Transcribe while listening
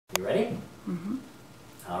You ready? Mm-hmm.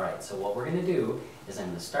 All right, so what we're going to do is I'm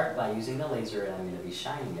going to start by using the laser, and I'm going to be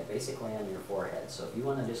shining it basically on your forehead. So if you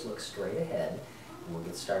want to just look straight ahead, and we'll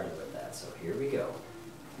get started with that. So here we go.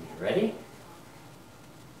 You ready?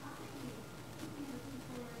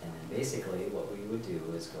 And then basically what we would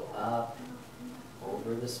do is go up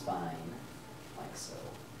over the spine like so.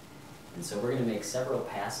 And so we're going to make several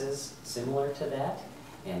passes similar to that,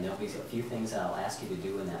 and there'll be a few things that I'll ask you to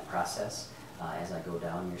do in that process as I go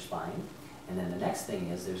down your spine. And then the next thing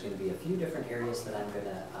is there's going to be a few different areas that I'm going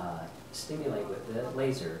to stimulate with the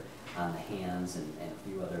laser on the hands and a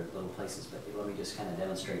few other little places, but let me just kind of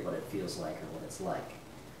demonstrate what it feels like or what it's like.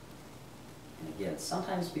 And again,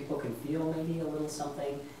 sometimes people can feel maybe a little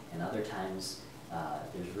something, and other times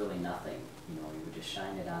there's really nothing. You know, you would just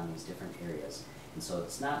shine it on these different areas. And so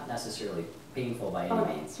it's not necessarily painful by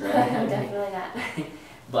any means, right? Definitely not.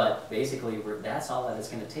 But basically, that's all that it's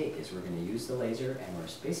going to take, is we're going to use the laser, and we're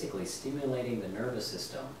basically stimulating the nervous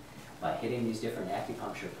system by hitting these different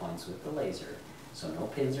acupuncture points with the laser, so no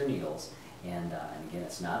pins or needles, and again,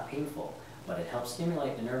 it's not painful, but it helps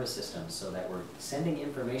stimulate the nervous system so that we're sending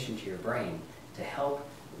information to your brain to help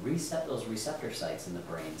reset those receptor sites in the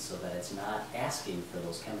brain so that it's not asking for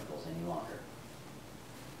those chemicals any longer.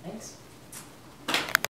 Thanks.